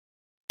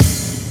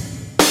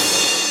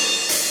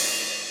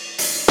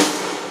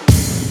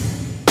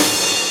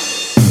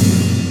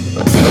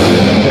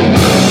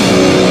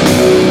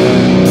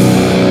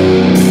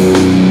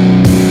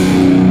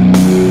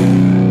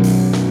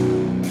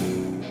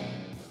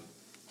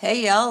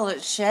Hey y'all,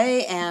 it's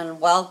Shay and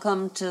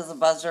welcome to the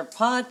Buzzer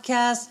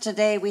Podcast.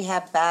 Today we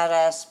have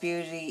Badass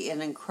Beauty,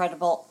 an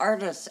incredible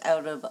artist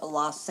out of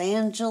Los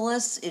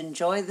Angeles.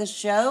 Enjoy the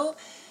show,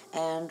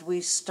 and we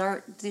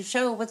start the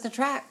show with the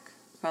track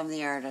from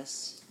the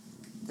artist.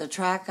 The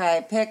track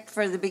I picked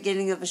for the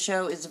beginning of the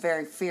show is a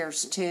very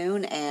fierce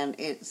tune, and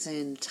it's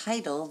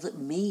entitled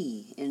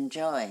Me.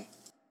 Enjoy.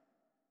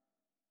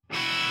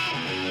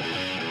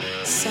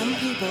 Some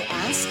people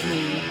ask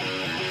me,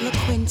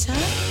 LaQuinta,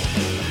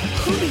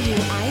 who do you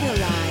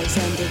idolize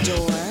and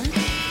adore?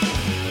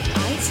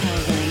 I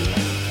tell them,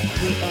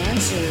 the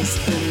answer is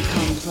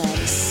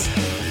incomplex.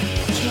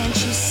 Can't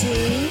you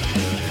see?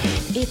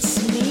 It's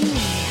me.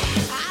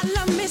 I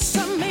love me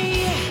some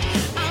me.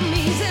 I'm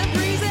easy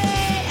breezy.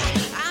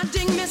 I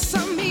dig me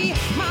some me.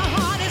 My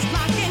heart is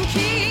lock and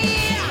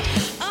key.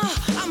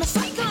 I'm a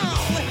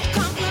cyclone,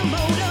 conquer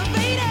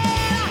motivated.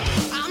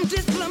 I'm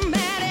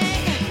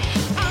diplomatic.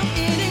 I'm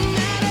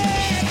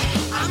enigmatic.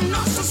 I'm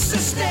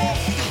narcissistic.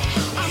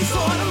 I'm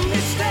sort of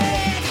mystic.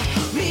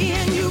 Me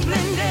and you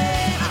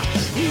blended.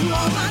 You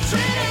are my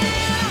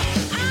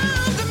trending.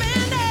 I'm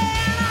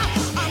demanding.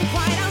 I'm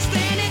quite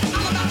outstanding.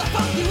 I'm about to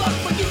fuck you up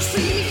when you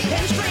see me.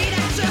 And straight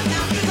at your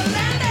mouth is a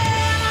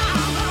landing.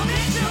 I'm a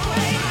bitch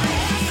away. My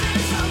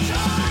essence of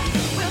joy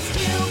will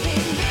still be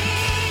me.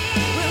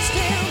 Will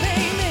still be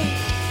me.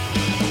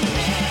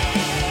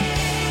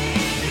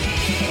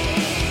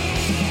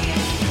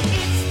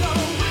 It's the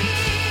way.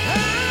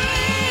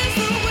 It's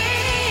the way.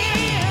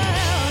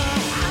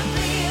 I'm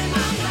free in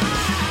my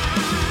mind.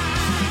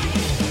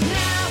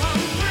 Now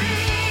I'm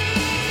free.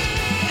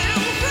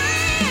 I'm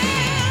free.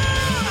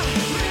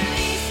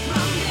 Release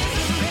from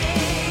misery.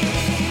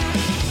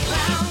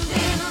 Round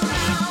and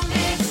around,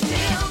 it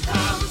still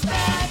comes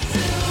back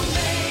to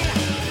me.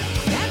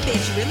 That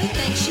bitch really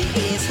thinks she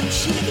is who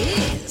she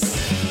is.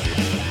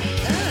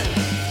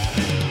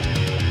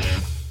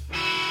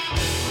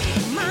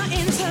 My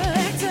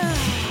intellect,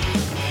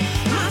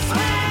 my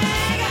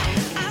swag,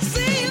 I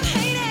see you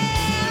hate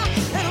it.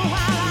 And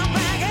while I'm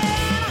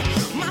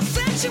bragging, my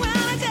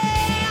sexuality,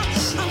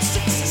 I'm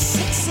sexy,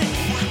 sexy.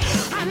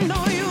 I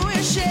know you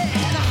wish it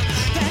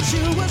that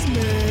you was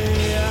me.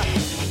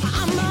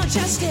 I'm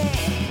majestic,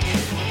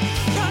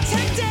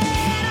 protected,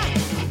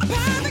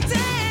 perfect.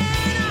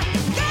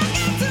 Got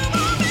to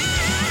move in,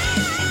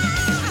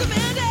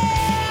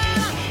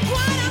 demanding,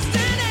 quite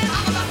outstanding.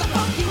 I'm about to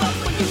fuck you up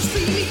when you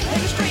see me.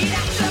 Baby, straight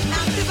out your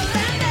mouth is a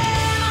landing.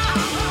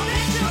 I'm a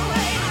bitch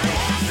away. My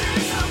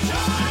essence of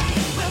joy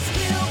will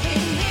still be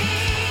me.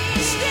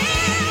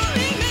 Still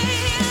be me.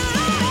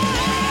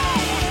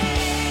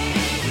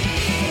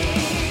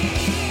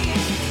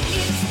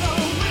 It's the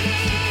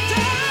weed.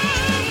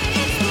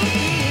 It's the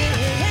weed.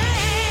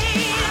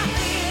 I'm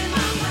free in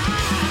my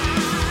mind.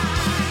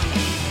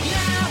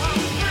 Now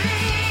I'm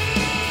free.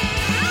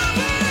 I'm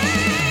free.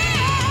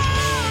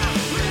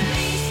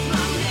 Release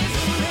from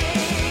misery.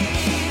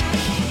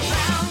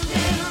 Round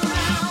and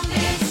around,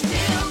 it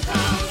still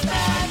comes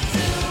back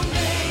to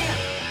me.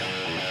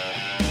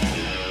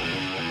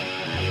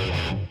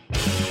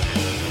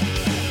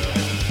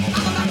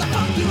 I'm about to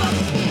fuck you up.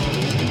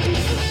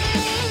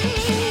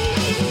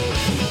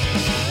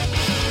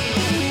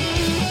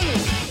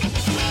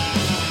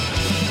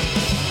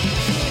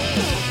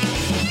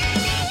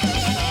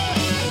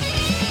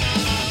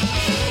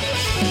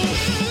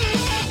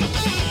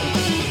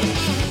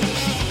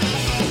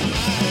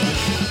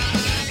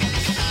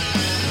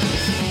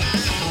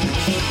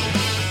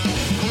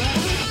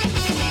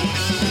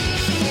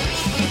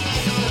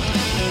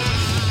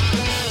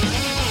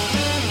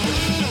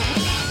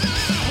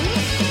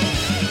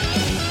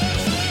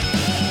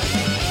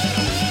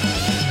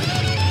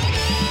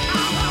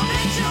 I'm a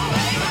bitch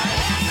away. My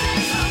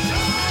essence of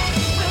joy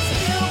will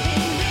still be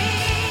me.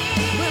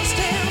 Will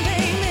still be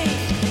me.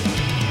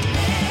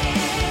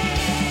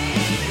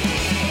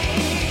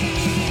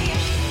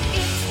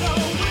 It's the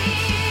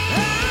weed.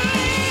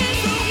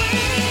 It's the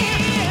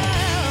weed.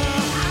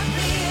 I'm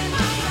free in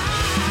my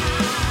mind.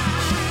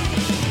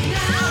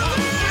 Now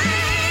I'm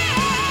free.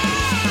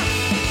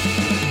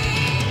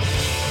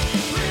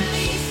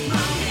 Release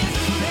from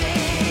misery.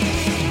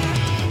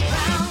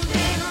 Round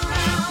and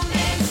around,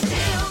 it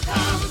still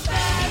comes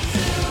back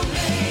to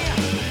me.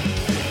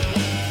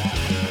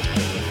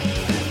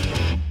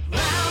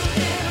 Round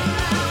and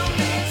around,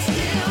 it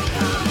still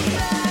comes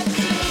back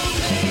to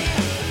me.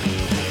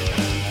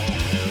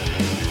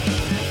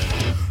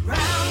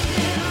 Round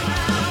and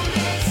around,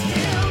 it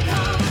still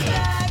comes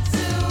back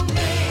to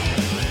me.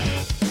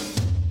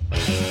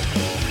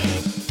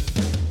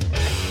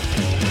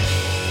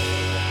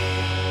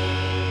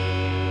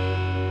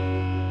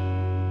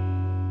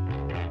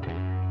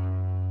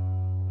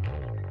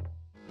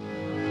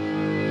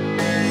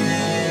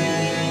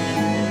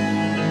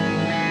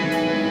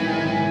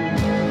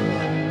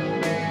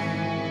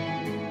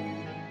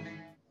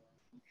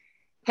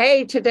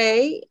 Hey,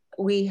 today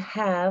we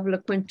have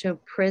LaQuinta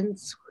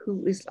Prince,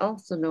 who is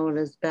also known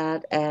as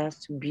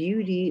Badass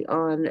Beauty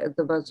on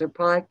the Buzzer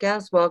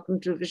Podcast. Welcome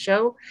to the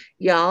show,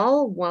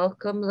 y'all.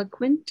 Welcome,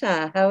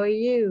 LaQuinta. How are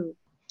you?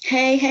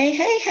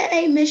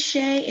 Hey, Miss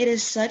Shay. It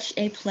is such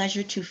a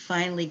pleasure to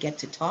finally get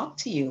to talk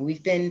to you.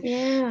 We've been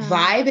Yeah,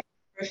 vibing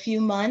for a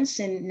few months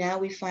and now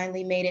we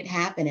finally made it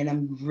happen, and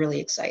I'm really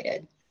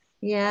excited.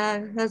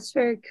 yeah, that's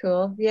very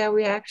cool. Yeah,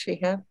 we actually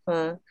have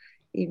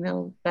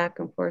emailed back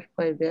and forth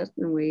quite a bit,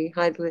 and we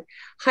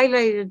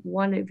highlighted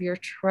one of your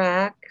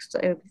tracks.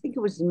 I think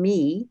it was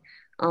me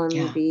on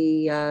Yeah.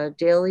 the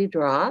Daily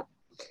Drop.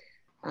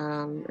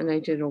 And I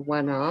did a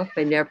one-off.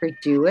 I never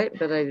do it,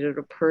 but I did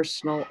a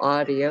personal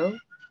audio.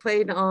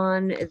 Played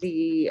on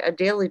the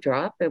Daily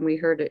Drop, and we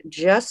heard it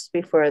just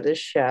before the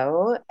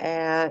show.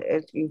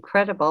 It's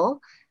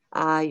incredible.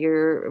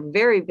 You're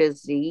very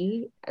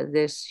busy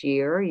this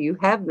year. You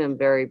have been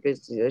very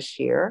busy this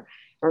year.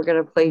 We're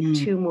going to play Mm.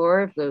 two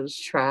more of those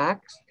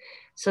tracks.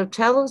 So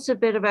tell us a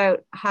bit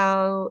about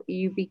how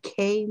you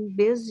became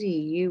busy.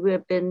 You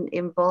have been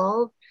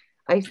involved,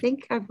 I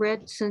think I've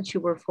read since you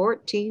were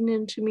 14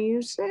 into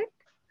music.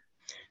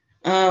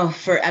 Oh,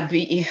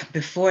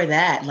 before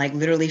that, like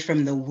literally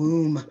from the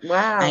womb,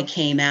 I Wow.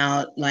 came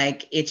out.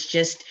 Like it's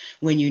just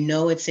when you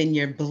know it's in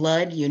your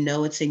blood, you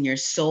know it's in your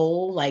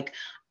soul. Like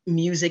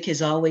music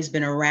has always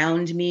been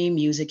around me.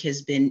 Music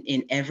has been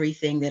in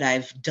everything that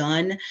I've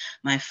done.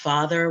 My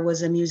father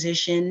was a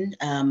musician.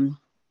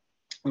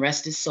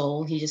 Rest his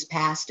soul. He just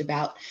passed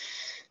about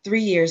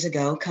 3 years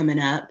ago, coming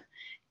up,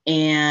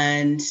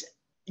 and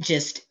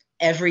just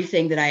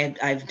everything that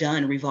I've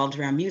done revolved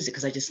around music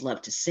because I just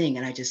love to sing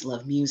and I just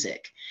love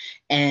music,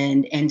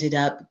 and ended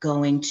up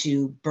going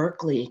to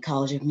Berklee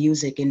College of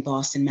Music in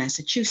Boston,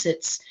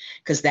 Massachusetts,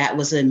 because that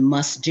was a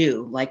must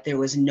do. Like there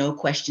was no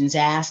questions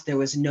asked, there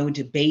was no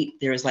debate.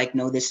 There was like,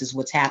 no, this is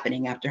what's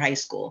happening after high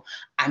school.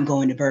 I'm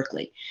going to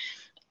Berklee.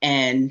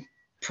 And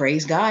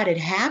praise God, it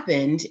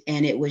happened.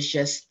 And it was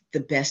just the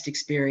best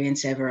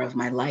experience ever of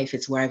my life.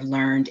 It's where I've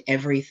learned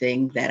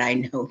everything that I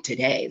know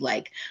today.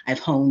 Like I've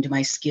honed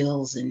my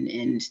skills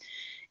and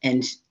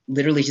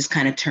literally just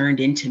kind of turned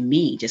into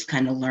me, just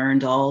kind of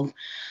learned all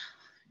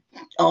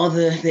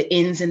the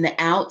ins and the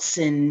outs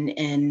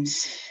and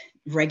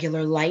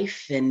regular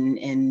life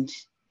and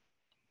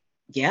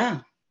yeah,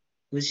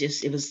 it was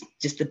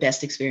just the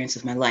best experience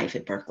of my life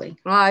at Berklee.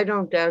 I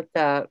don't doubt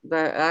that.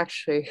 That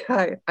actually,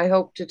 I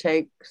hope to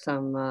take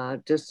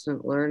some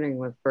distant learning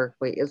with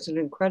Berkeley. It's an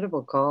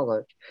incredible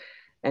college,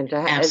 and to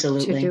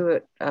Absolutely. do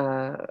it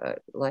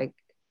like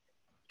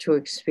to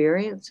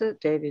experience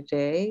it day to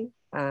day,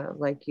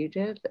 like you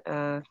did,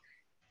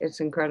 it's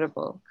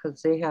incredible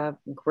because they have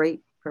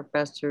great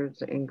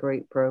professors and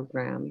great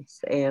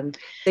programs, and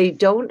they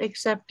don't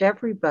accept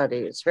everybody.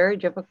 It's very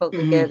difficult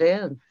to get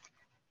Mhm. in.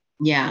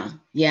 Yeah,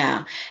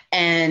 yeah.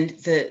 And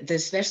the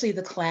especially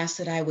the class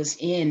that I was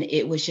in,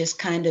 it was just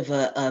kind of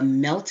a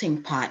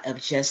melting pot of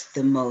just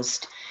the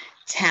most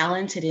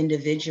talented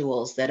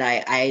individuals that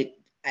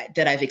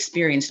I've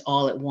experienced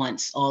all at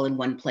once, all in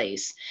one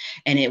place.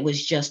 And it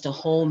was just a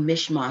whole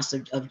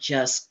mishmash of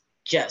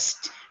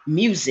just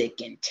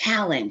music and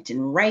talent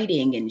and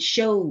writing and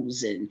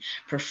shows and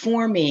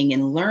performing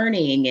and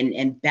learning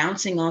and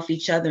bouncing off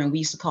each other. And we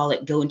used to call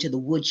it go into the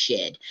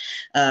woodshed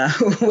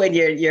when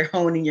you're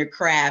honing your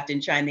craft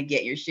and trying to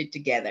get your shit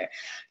together.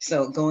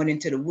 So going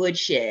into the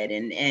woodshed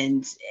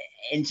and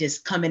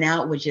just coming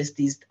out with just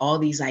these all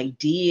these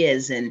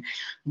ideas and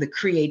the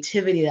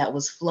creativity that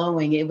was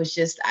flowing. It was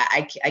just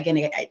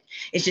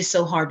it's just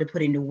so hard to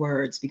put into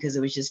words because it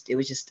was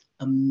just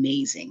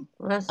amazing,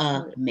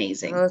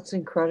 amazing. That's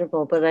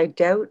incredible, but I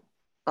doubt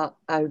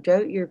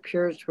your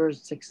peers were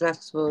as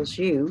successful as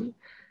you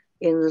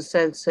in the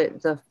sense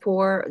that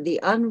the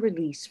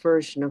unreleased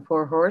version of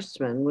Four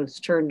Horsemen was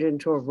turned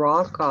into a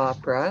rock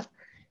opera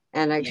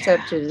and Yeah,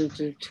 accepted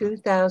into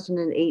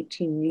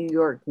 2018 New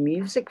York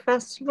Music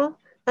Festival.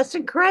 That's yeah.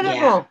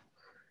 incredible.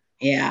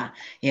 Yeah,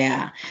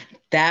 yeah.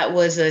 That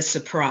was a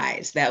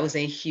surprise. That was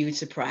a huge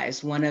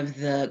surprise. One of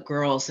the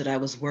girls that I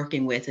was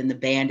working with in the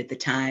band at the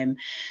time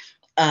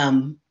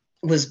um,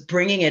 was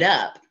bringing it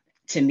up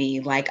to me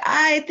like,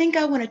 I think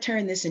I want to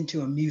turn this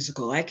into a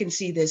musical. I can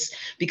see this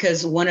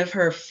because one of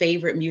her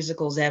favorite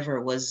musicals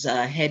ever was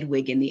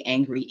Hedwig and the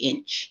Angry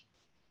Inch.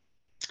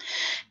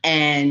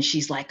 And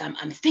she's like, I'm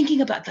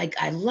thinking about, like,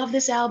 I love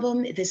this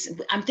album, this,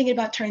 I'm thinking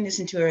about turning this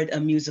into a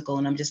musical.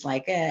 And I'm just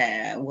like,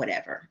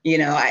 whatever,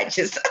 I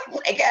just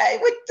like,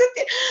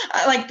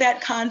 like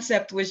that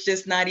concept was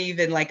just not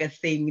even like a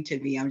thing to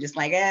me. I'm just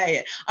like,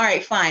 yeah. All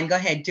right, fine, go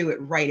ahead, do it,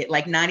 write it,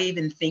 like not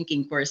even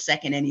thinking for a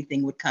second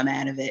anything would come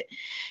out of it.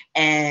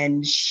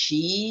 And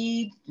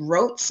she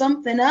wrote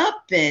something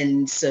up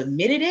and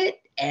submitted it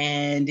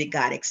and it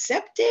got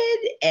accepted,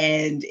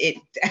 and it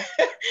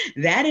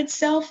that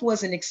itself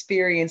was an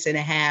experience and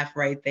a half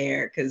right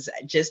there. Because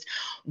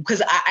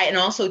I and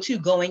also too,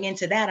 going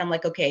into that, I'm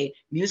like, okay,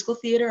 musical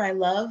theater I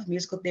love,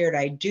 musical theater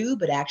I do,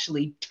 but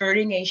actually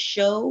turning a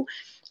show,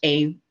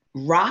 a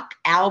rock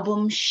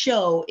album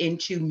show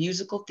into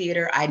musical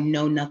theater. I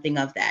know nothing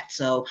of that.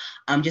 So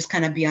I'm just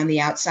kind of be on the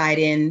outside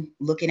in,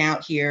 looking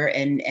out here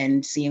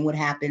and seeing what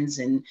happens,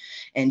 and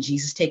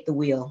Jesus take the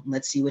wheel.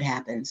 Let's see what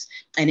happens.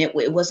 And it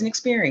was an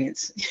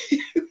experience.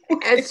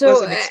 And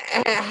so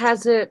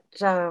has it,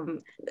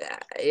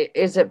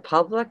 is it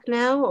public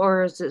now,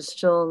 or is it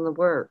still in the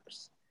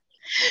works?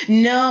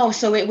 No,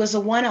 so it was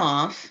a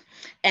one-off.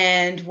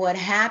 And what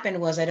happened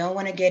was, I don't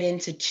want to get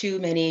into too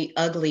many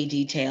ugly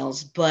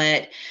details,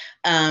 but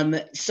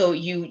so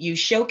you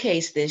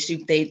showcase this,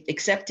 they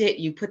accept it,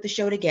 you put the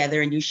show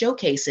together and you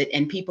showcase it,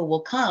 and people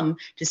will come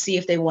to see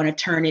if they want to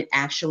turn it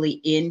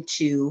actually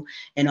into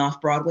an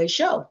off-Broadway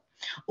show,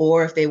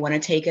 or if they want to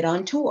take it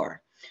on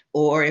tour,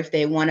 or if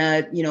they want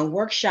to,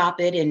 workshop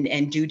it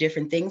and do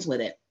different things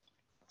with it.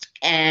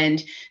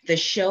 And the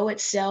show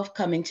itself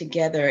coming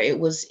together, it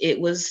was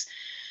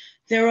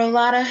there were a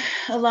lot of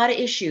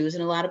issues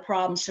and a lot of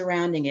problems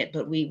surrounding it,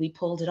 but we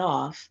pulled it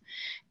off.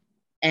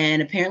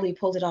 And apparently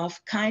pulled it off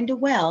kind of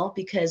well,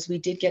 because we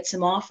did get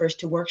some offers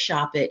to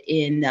workshop it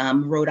in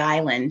Rhode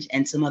Island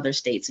and some other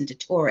states and to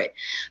tour it.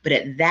 But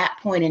at that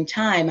point in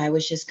time, I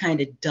was just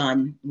kind of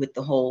done with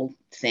the whole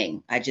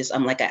thing.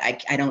 I'm like,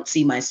 I don't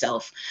see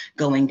myself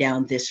going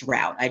down this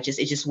route. It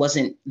just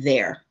wasn't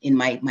there in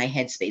my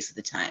headspace at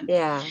the time.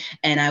 Yeah.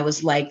 And I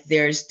was like,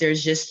 there's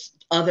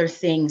just other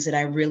things that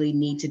I really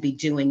need to be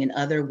doing, and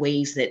other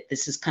ways that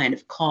this is kind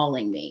of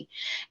calling me.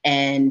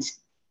 And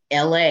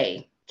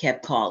LA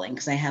kept calling,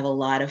 because I have a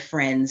lot of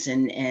friends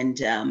and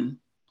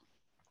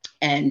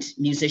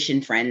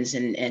musician friends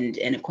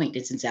and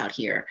acquaintances out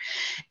here.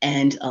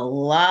 And a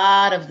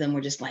lot of them were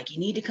just like, you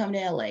need to come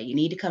to LA. You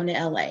need to come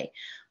to LA.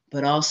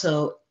 But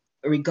also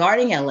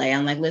regarding LA,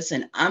 I'm like,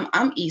 listen,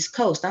 I'm East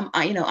Coast.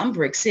 I'm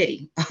Brick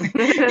City,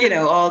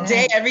 all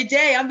day, every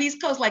day. I'm East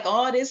Coast, like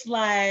all this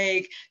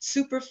like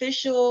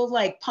superficial,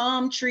 like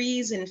palm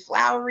trees and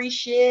flowery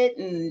shit.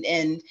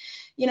 And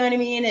you know what I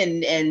mean?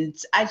 And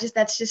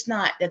that's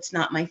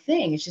not my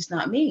thing. It's just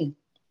not me.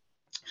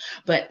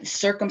 But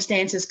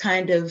circumstances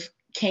kind of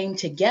came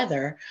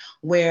together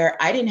where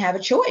I didn't have a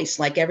choice.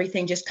 Like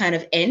everything just kind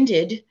of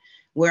ended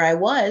where I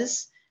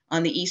was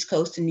on the East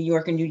Coast in New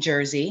York and New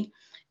Jersey,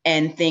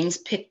 and things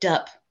picked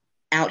up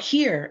out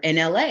here in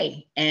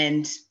LA.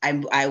 And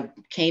I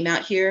came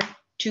out here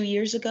 2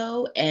 years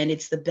ago, and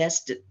it's the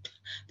best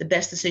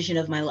decision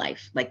of my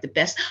life. Like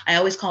I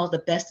always call it the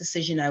best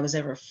decision I was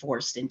ever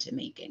forced into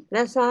making.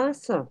 That's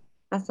awesome.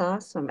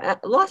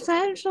 Los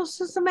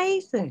Angeles is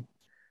amazing.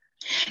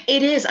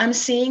 It is. I'm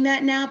seeing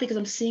that now, because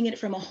I'm seeing it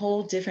from a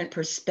whole different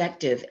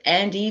perspective,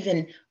 and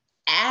even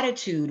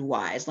attitude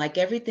wise, like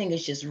everything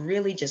is just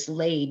really just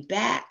laid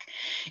back.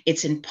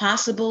 It's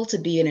impossible to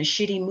be in a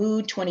shitty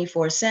mood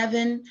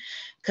 24/7,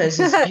 because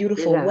it's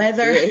beautiful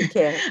weather.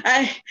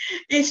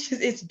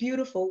 It's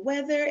beautiful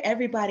weather.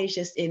 Everybody's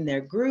just in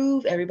their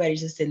groove.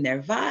 Everybody's just in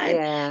their vibe.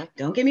 Yeah.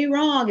 Don't get me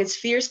wrong. It's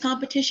fierce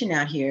competition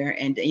out here,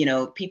 and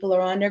people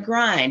are on their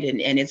grind, and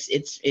it's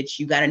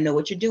you got to know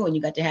what you're doing.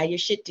 You got to have your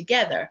shit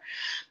together.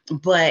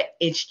 But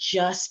it's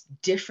just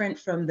different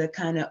from the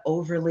kind of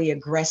overly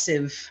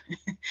aggressive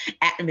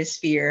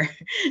atmosphere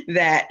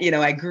that,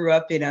 I grew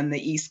up in on the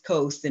East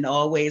Coast, and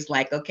always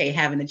like, okay,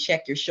 having to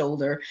check your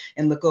shoulder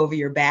and look over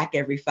your back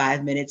every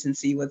 5 minutes and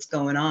see what's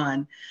going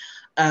on.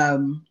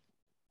 And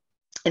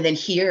then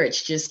here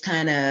it's just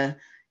kind of,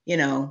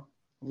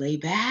 lay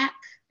back,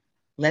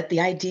 let the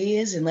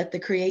ideas and let the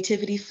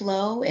creativity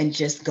flow, and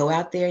just go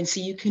out there and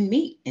see you can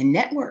meet and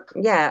network.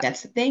 Yeah.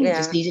 That's the thing. Yeah. You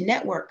just need to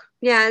network.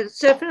 Yeah, it's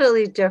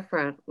definitely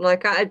different.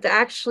 Like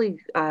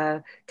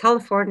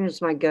California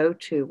is my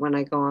go-to when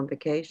I go on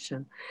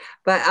vacation.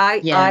 But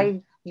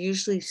I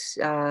usually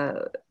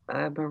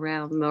I'm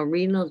around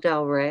Marina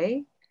Del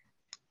Rey.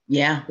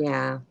 Yeah.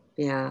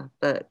 Yeah.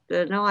 But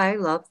no, I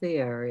love the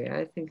area.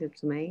 I think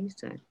it's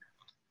amazing.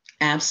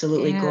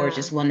 Absolutely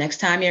gorgeous. Well, next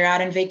time you're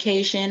out on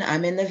vacation,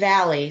 I'm in the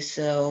Valley.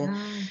 So,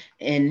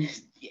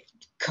 and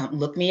come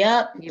look me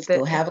up.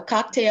 Go have a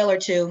cocktail or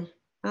two.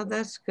 Oh,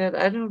 that's good.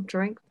 I don't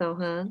drink though,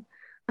 hon.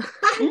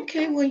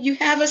 Okay, well, you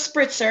have a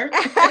spritzer.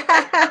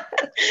 have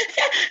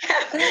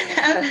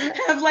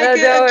like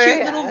a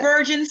cute little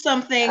virgin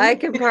something. I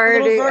can party.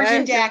 A little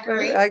virgin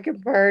daiquiri. I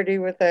can party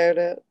without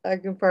it.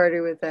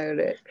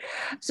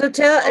 So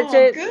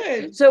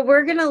good. So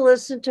we're gonna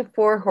listen to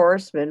Four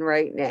Horsemen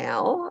right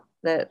now.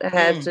 That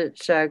has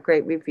such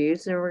great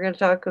reviews, and we're gonna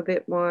talk a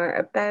bit more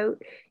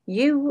about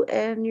you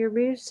and your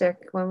music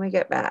when we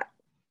get back.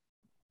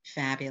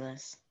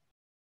 Fabulous.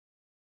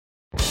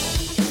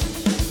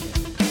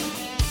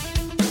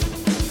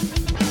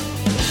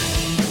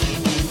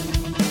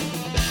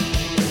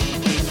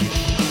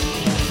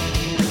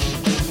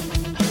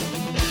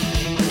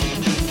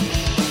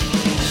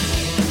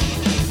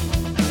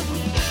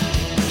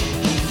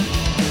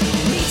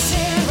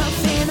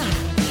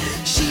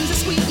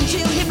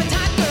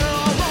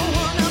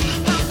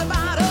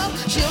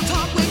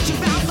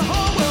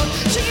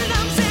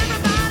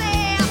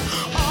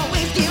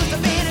 Always gives the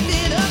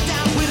benefit of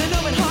doubt with an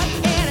open heart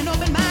and an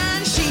open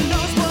mind. She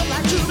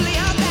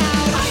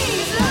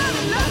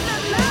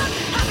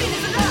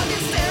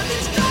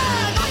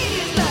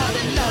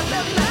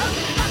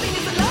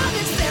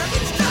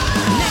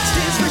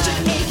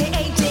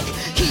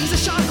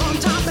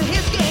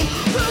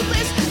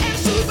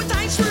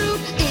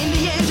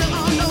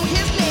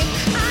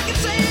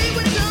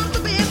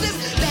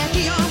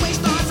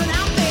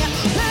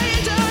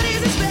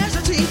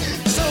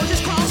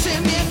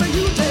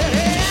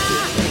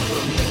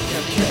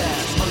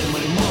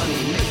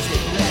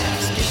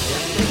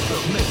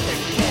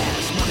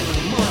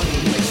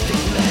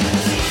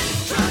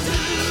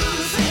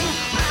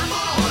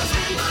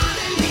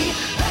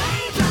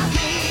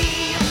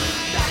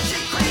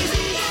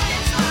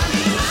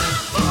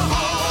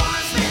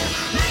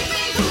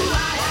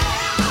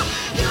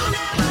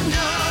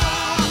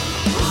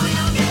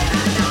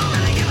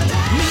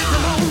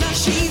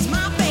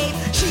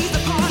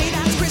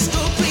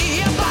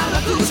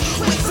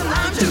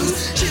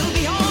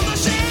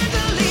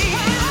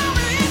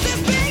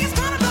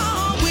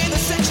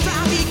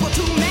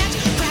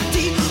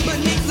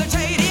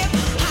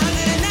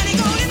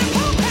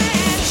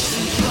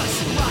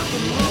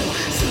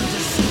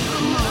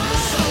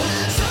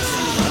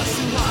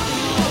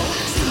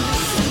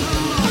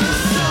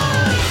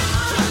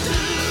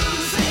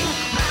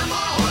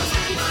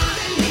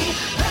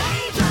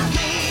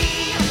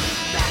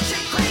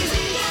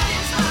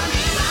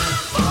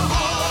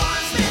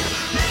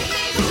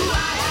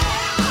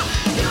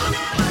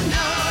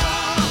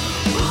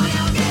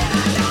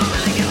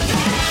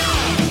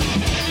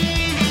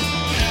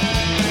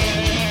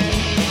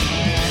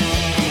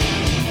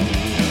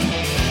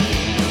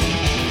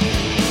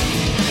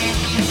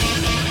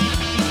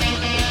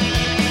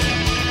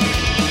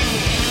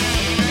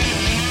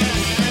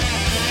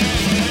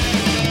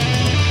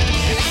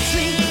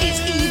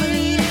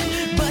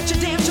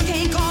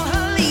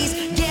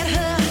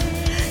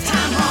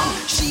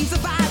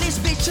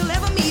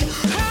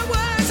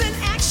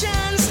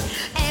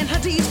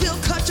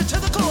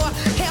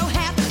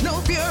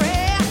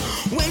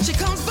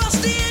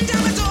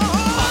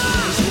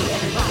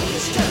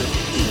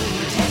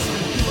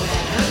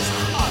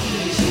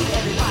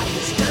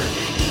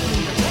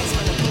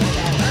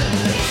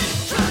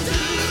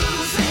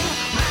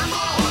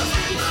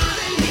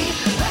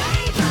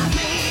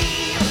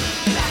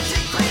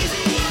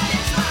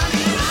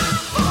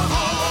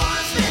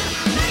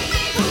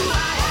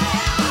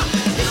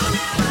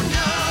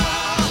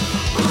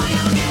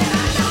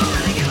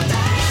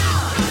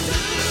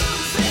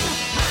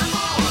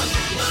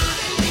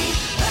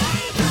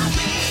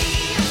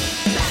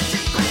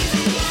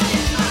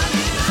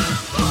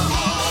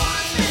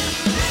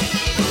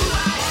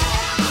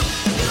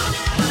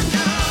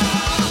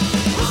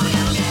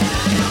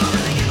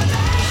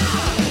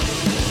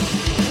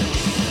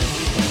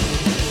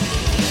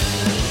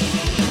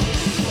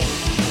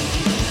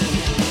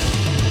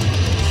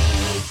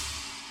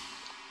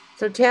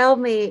So tell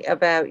me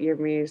about your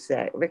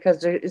music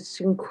because it's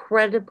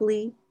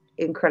incredibly,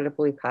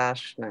 incredibly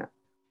passionate.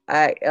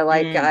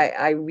 Mm.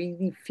 I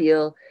really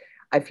feel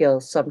I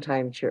feel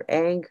sometimes you're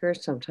anger,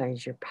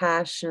 sometimes you're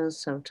passionate,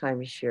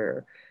 sometimes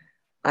you're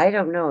I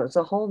don't know. It's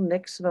a whole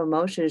mix of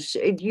emotions.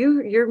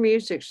 Your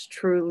music's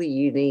truly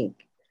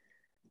unique.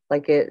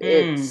 Like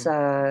it's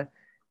Mm.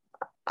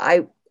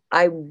 I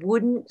I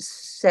wouldn't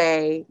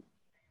say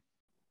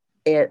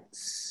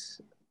it's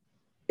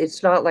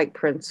it's not like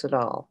Prince at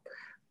all,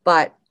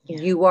 but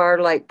Yeah. you are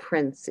like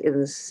Prince in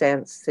the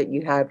sense that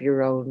you have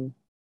your own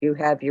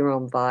vibe,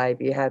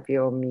 you have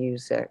your own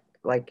music.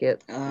 Like you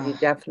Oh,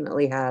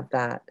 definitely have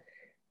that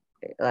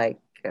like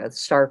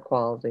star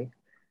quality.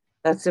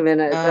 That's a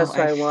minute. oh, That's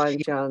why I I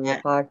wanted feel you on the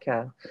that.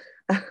 podcast.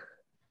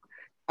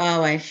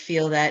 Oh, I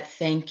feel that.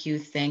 Thank you,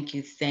 thank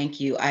you, thank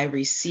you. I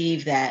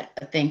receive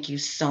that. Thank you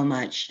so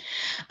much.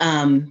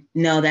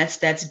 No,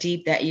 that's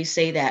deep that you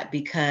say that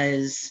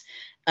because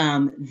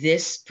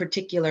this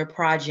particular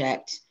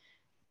project,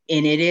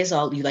 and it is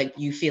all you like,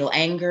 you feel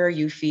anger,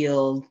 you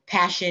feel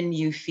passion,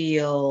 you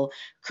feel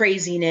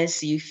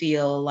craziness, you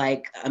feel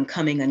like I'm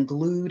coming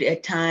unglued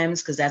at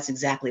times because that's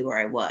exactly where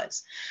I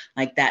was.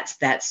 Like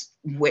that's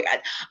where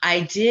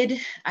I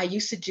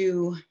used to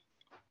do,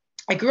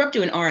 I grew up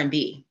doing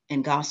R&B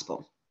and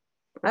gospel.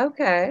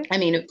 Okay. I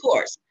mean, of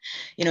course,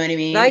 you know what I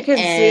mean? I can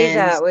see And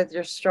that with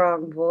your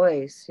strong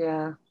voice.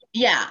 Yeah.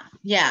 yeah,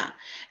 yeah.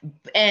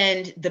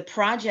 And the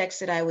projects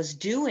that I was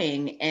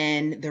doing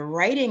and the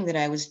writing that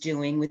I was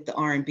doing with the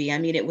R&B, I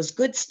mean, it was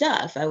good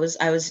stuff. I was,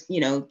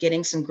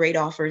 getting some great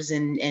offers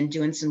and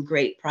doing some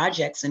great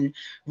projects and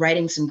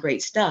writing some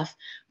great stuff.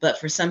 But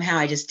for somehow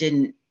I just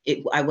didn't,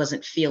 I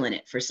wasn't feeling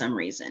it for some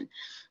reason.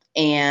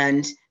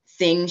 And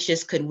things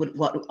just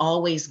would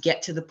always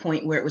get to the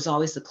point where it was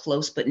always the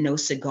close but no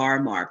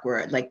cigar mark,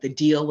 where like the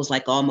deal was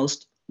like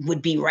almost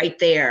would be right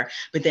there,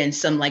 but then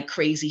some like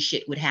crazy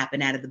shit would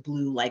happen out of the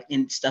blue, like,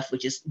 and stuff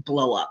would just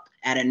blow up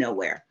out of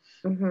nowhere,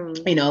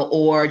 Mm-hmm.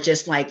 or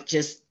just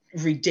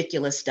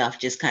ridiculous stuff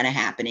just kind of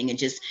happening,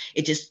 and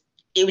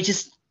it was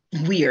just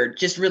weird,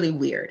 just really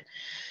weird.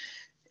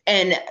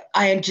 And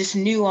I just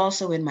knew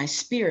also in my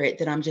spirit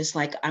that I'm just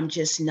like, I'm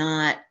just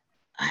not,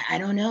 I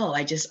don't know.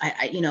 I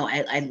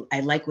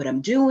like what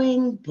I'm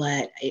doing,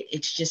 but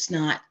it's just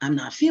not, I'm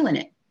not feeling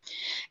it.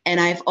 And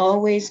I've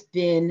always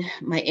been,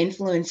 my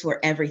influence were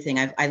everything.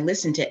 I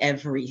listened to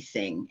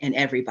everything and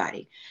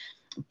everybody,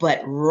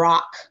 but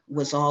rock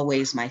was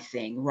always my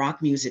thing.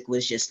 Rock music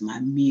was just my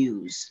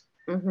muse.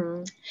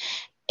 Mm-hmm.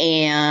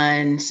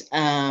 And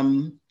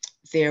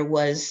there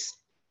was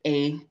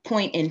a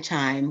point in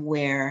time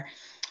where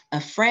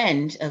a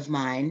friend of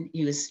mine,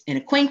 he was an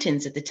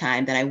acquaintance at the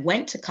time that I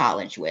went to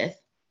college with,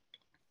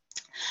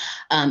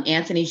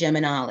 Anthony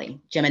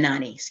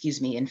Geminani,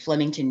 excuse me, in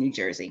Flemington, New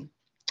Jersey,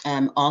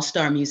 All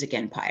Star Music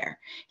Empire.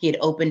 He had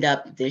opened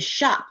up this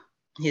shop,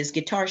 his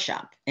guitar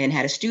shop, and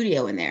had a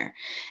studio in there.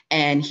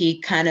 And he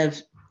kind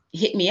of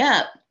hit me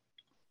up.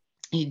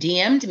 He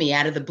DM'd me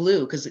out of the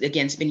blue because,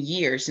 again, it's been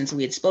years since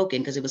we had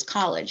spoken because it was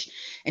college.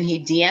 And he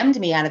DM'd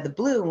me out of the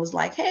blue and was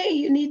like, hey,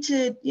 you need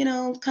to,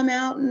 come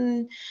out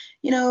and,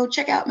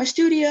 check out my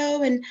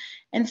studio.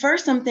 And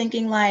first I'm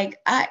thinking like,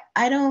 I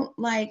don't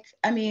like,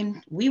 I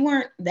mean, we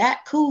weren't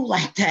that cool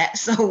like that.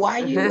 So why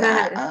you,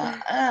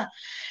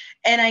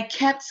 and I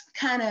kept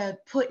kind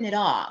of putting it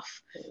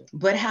off.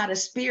 But how the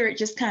spirit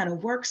just kind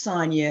of works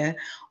on you,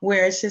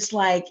 where it's just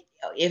like,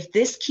 if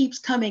this keeps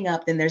coming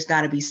up, then there's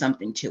got to be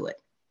something to it.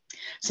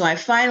 So I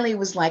finally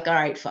was like, all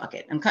right, fuck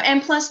it.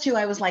 And plus two,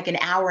 I was like an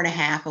hour and a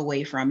half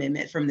away from him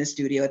from the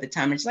studio at the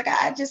time. And she's like,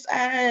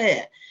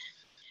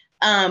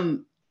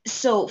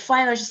 so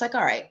finally I was just like,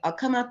 all right, I'll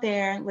come out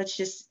there. Let's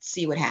just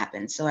see what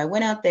happens. So I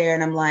went out there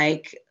and I'm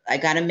like, I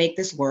got to make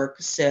this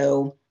work.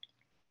 So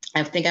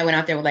I think I went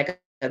out there with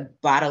like a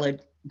bottle of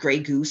Grey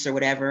Goose or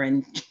whatever.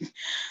 And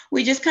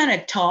we just kind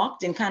of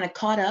talked and kind of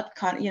caught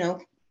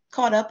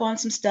up on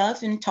some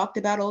stuff and talked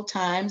about old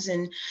times.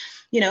 And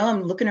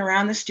I'm looking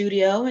around the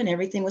studio and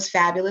everything was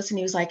fabulous. And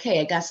he was like, hey,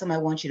 I got something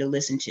I want you to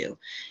listen to,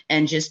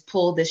 and just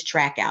pull this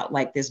track out,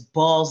 like this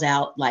balls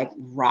out, like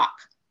rock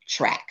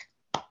track.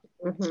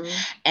 Mm-hmm.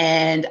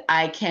 And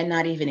I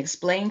cannot even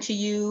explain to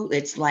you.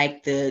 It's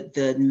like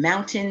the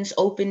mountains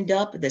opened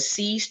up, the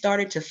sea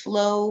started to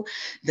flow,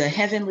 the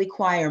heavenly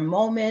choir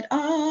moment.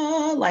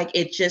 I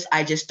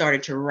just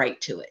started to write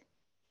to it,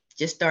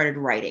 just started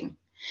writing,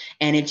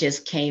 and it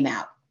just came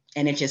out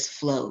and it just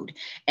flowed.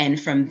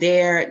 And from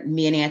there,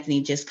 me and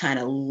Anthony just kind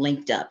of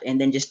linked up and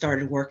then just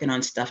started working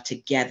on stuff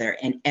together,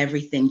 and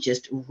everything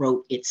just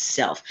wrote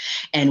itself.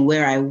 And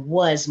where I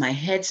was, my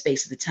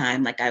headspace at the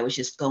time, like I was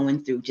just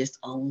going through just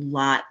a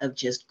lot of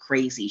just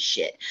crazy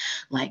shit,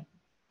 like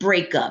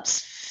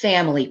breakups,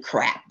 family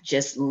crap,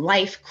 just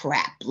life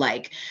crap,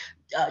 like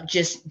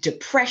just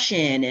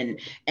depression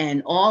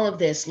and all of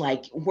this,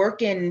 like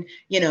working,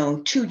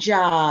 two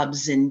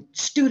jobs and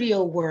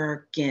studio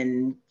work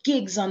and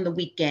gigs on the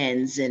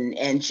weekends,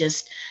 and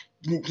just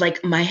like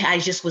I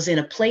just was in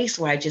a place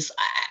where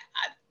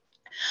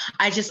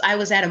I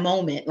was at a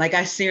moment, like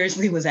I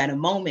seriously was at a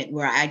moment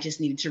where I just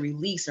needed to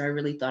release, or I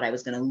really thought I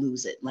was going to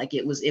lose it. Like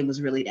it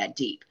was really that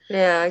deep.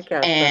 Yeah, I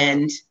got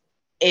And that.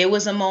 it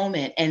was a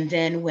moment. And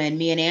then when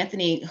me and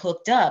Anthony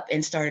hooked up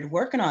and started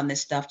working on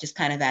this stuff, just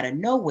kind of out of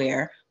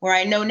nowhere, where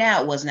I know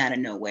now it wasn't out of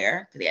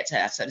nowhere, because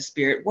that's how the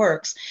spirit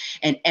works.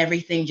 And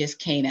everything just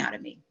came out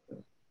of me.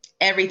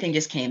 Everything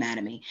just came out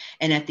of me.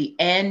 And at the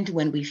end,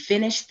 when we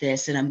finished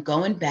this, and I'm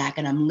going back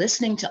and I'm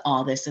listening to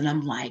all this, and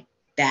I'm like,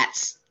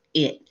 that's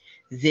it.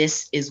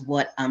 This is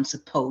what I'm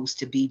supposed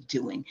to be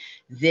doing.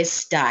 This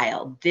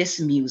style, this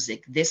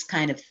music, this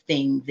kind of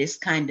thing, this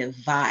kind of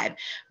vibe,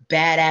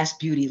 badass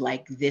beauty,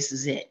 like this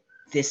is it.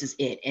 This is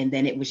it. And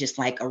then it was just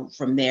like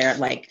from there,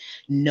 like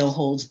no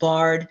holds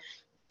barred.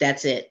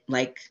 That's it.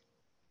 Like,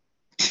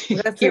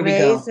 That's here we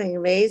go. amazing.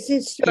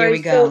 Amazing story. Here we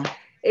go. So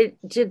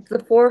did the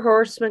Four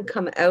Horsemen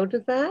come out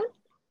of that?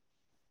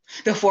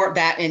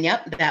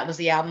 That was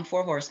the album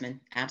Four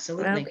Horsemen.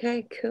 Absolutely.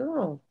 Okay,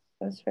 cool.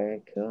 That's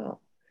very cool.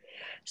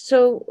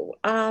 So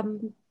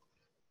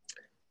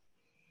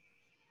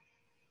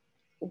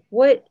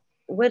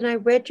when I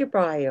read your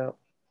bio,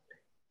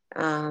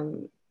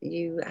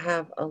 you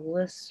have a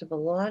list of a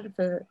lot of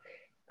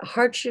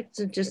hardships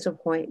and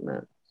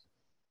disappointments,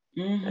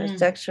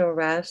 sexual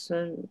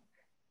harassment,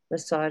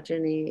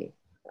 misogyny.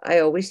 I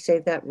always say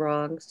that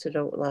wrong, so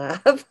don't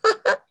laugh.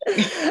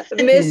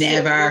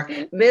 Never.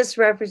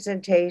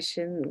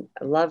 Misrepresentation,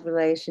 love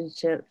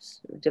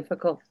relationships,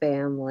 difficult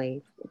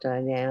family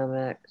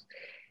dynamics.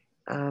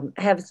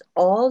 Have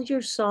all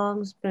your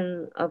songs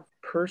been of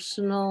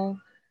personal?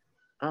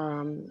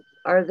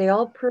 Are they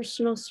all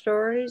personal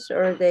stories,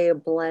 or are they a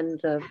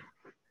blend of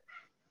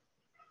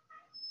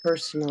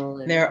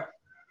personal? They're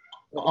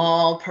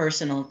all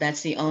personal. That's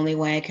the only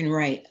way I can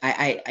write.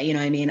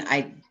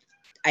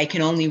 I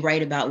can only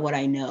write about what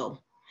I know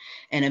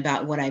and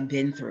about what I've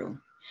been through.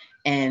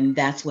 And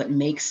that's what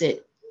makes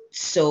it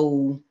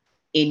so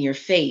in your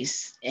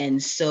face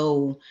and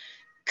so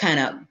kind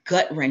of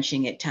gut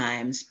wrenching at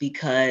times,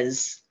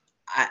 because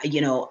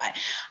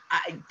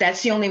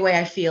that's the only way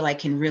I feel I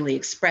can really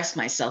express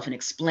myself and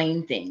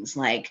explain things.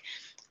 Like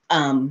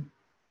the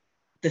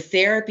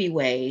therapy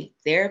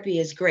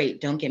is great.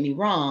 Don't get me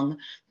wrong,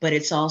 but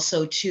it's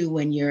also too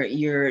when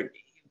you're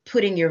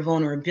putting your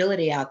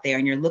vulnerability out there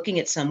and you're looking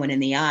at someone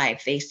in the eye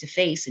face to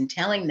face and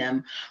telling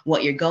them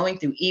what you're going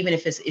through, even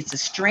if it's a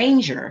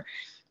stranger,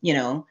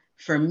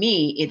 for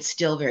me, it's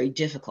still very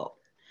difficult.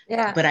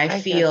 Yeah. But I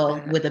feel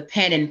with a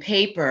pen and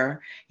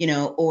paper,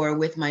 or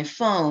with my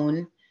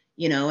phone,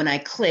 and I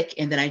click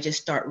and then I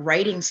just start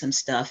writing some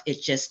stuff,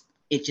 it just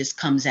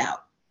comes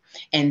out.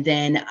 And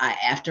then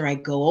after I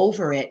go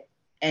over it,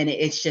 and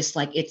it's just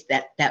like, it's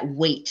that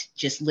weight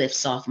just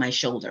lifts off my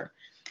shoulder.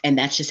 And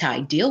that's just how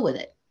I deal with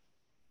it.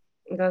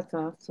 That's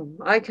awesome.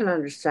 I can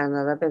understand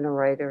that. I've been a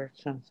writer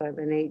since I've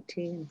been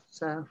 18.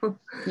 So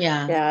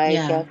yeah, I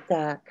get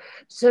that.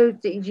 So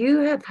you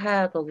have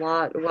had a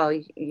lot. Well,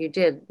 you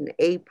did in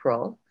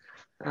April.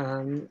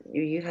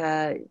 You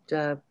had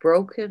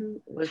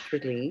Broken was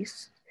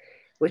released,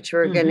 which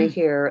we're going to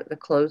hear at the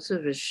close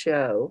of his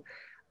show.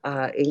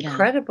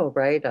 Incredible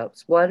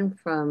write-ups. One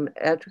from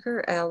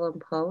Edgar Allan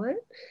Poe.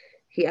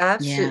 He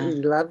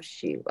absolutely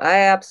loves you. I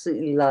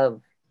absolutely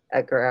love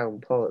Edgar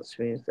Allan Poe's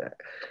music.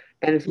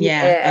 And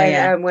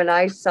and when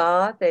I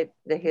saw that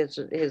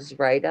his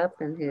write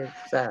up and his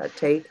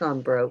take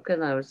on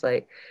Broken, I was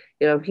like,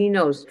 he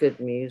knows good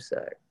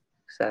music.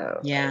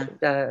 So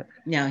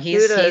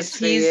kudos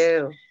for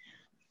you.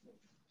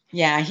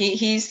 Yeah,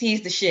 he's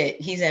the shit.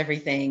 He's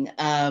everything.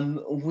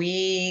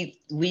 We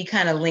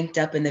kind of linked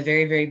up in the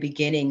very, very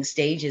beginning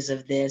stages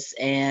of this,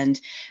 and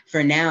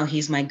for now,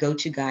 he's my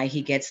go-to guy.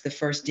 He gets the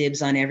first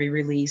dibs on every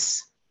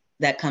release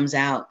that comes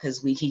out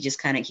because he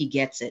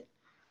gets it.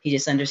 He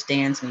just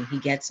understands me. He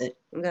gets it.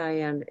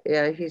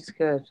 Yeah, he's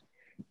good.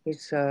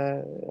 He's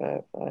I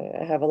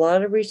have a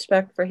lot of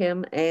respect for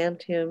him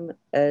and him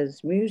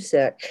as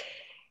music.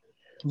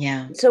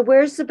 Yeah. So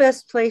where's the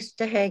best place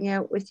to hang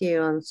out with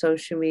you on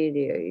social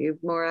media? You're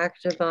more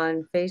active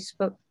on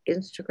Facebook,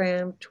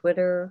 Instagram,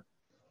 Twitter?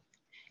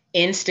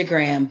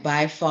 Instagram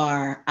by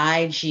far.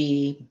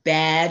 IG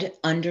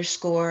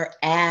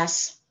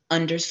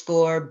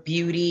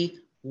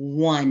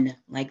bad_ass_beauty1,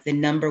 like the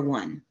number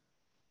 1.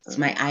 It's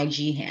my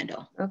IG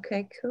handle.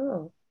 Okay,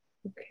 cool.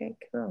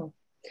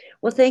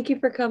 Well, thank you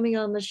for coming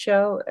on the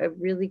show.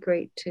 Really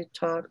great to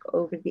talk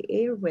over the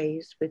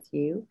airways with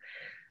you.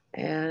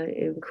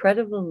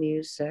 Incredible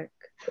music.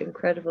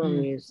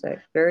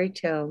 Very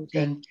talented.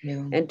 Thank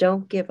you. And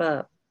don't give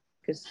up,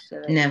 because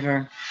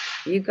never.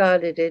 You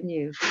got it in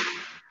you.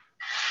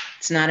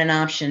 It's not an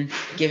option.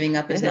 Giving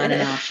up is not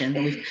an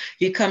option.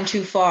 You've come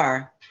too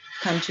far.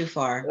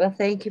 Well,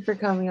 thank you for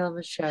coming on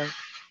the show.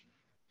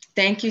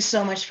 Thank you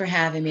so much for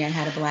having me. I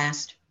had a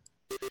blast.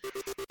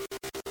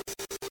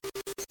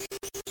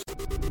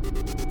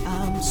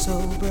 I'm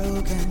so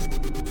broken.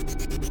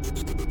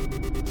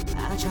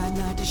 I try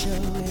not to show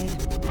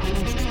it.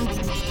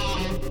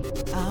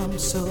 I'm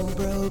so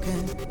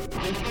broken.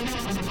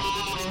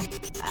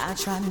 I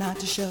try not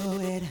to show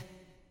it.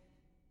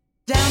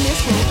 Down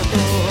this road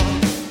before,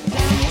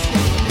 down this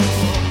road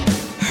before,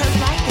 hurt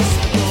like this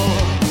before,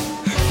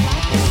 hurt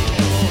like this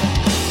before,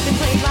 been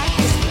played like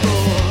this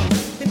before,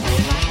 been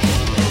played like this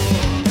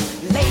before,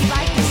 laid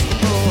like this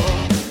before,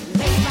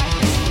 laid like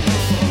this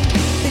before,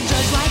 been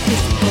judged like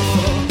this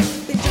before,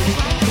 been judged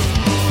like this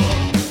before,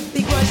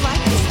 begrudged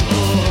like this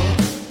before,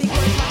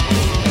 begrudged like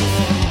this before,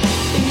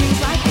 been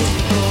used like this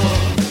before,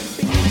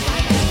 been used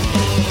like this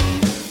before,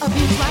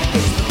 abused like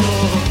this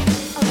before,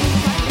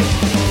 abused like this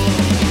before.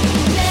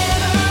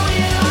 Never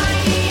will I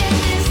be in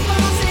this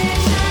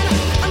position.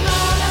 I'm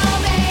gonna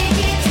make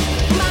it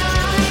my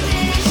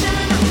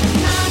mission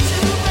not to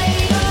play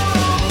the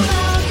role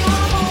of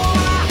your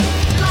whore,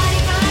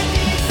 like I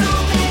did so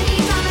many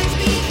times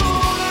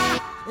before.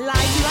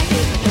 Like you like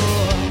it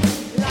before,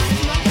 like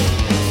you like it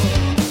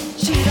before.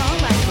 Cheat on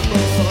like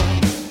before,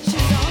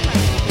 cheat on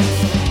like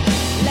before.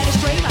 Let it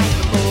stray like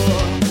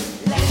before,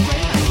 let it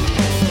stray like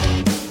before.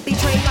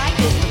 Betrayed like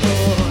this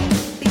before,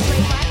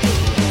 betrayed like this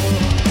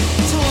before.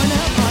 Torn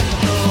apart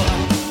before,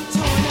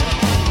 torn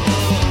apart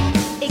before.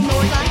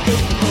 Ignored like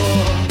this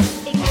before,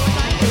 ignored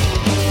like this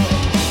before.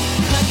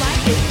 Cut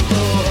like this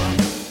before,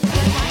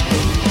 cut like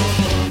this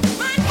before.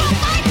 Mindful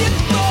like this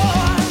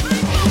before,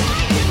 mindful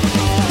like this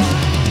before.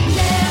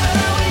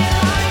 Never will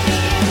I be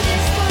in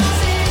this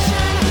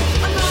position.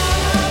 I'm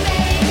gonna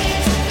make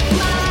it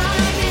my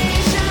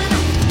mission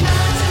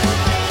not to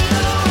play the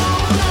role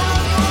of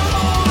your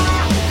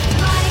whore,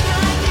 like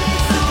I did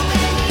so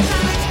many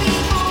times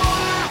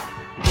before.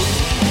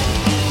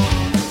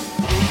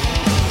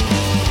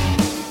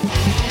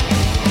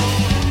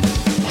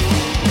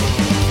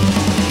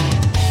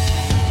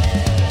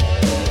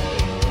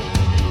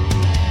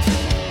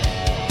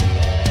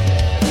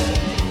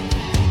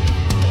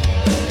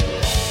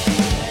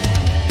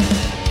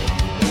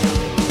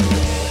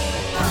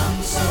 I'm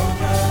so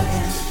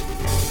broken.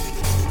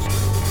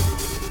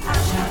 I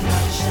try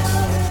not to show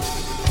it.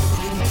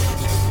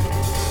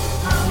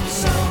 I'm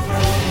so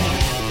broken.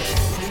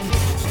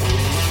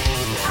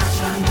 I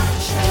try not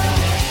to show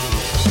it.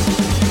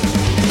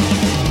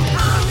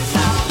 I'm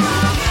so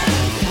broken.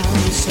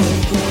 I'm so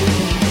broken.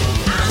 I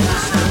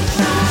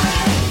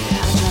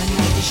try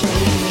not to show it. I try not to show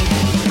it.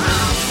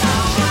 I'm so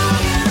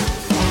broken.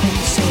 I'm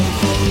so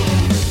broken.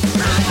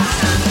 I try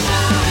not to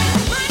show it.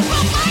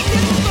 Mindful like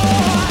this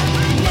before.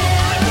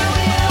 Never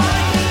will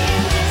I be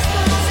in this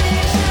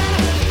position.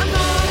 I'm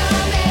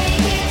gonna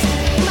make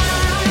it my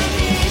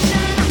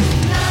mission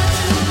not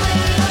to play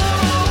the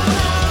role of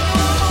your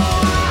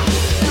whore,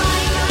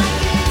 like I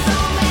did so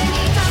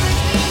many times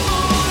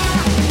before.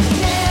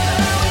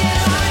 Never will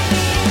I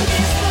be in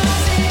this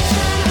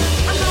position.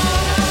 I'm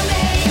gonna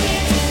make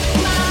it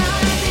my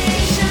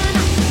mission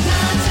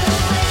not to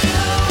play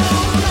the role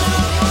of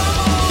your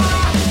whore,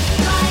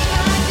 like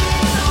I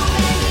did so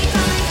many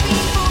times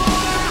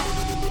before.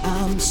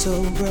 I'm so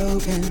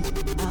broken,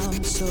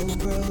 I'm so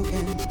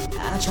broken.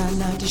 I try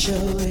not to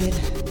show it,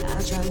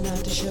 I try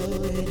not to show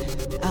it.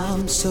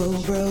 I'm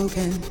so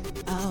broken,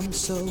 I'm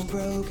so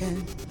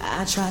broken.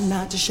 I try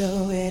not to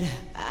show it,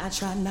 I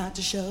try not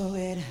to show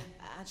it.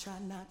 I try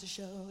not to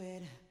show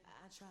it,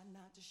 I try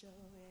not to show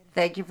it.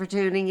 Thank you for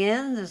tuning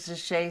in. This is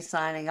Shay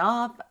signing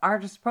off.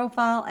 Artist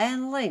profile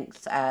and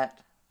links at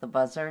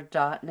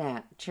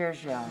thebuzzer.net.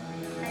 Cheers, y'all.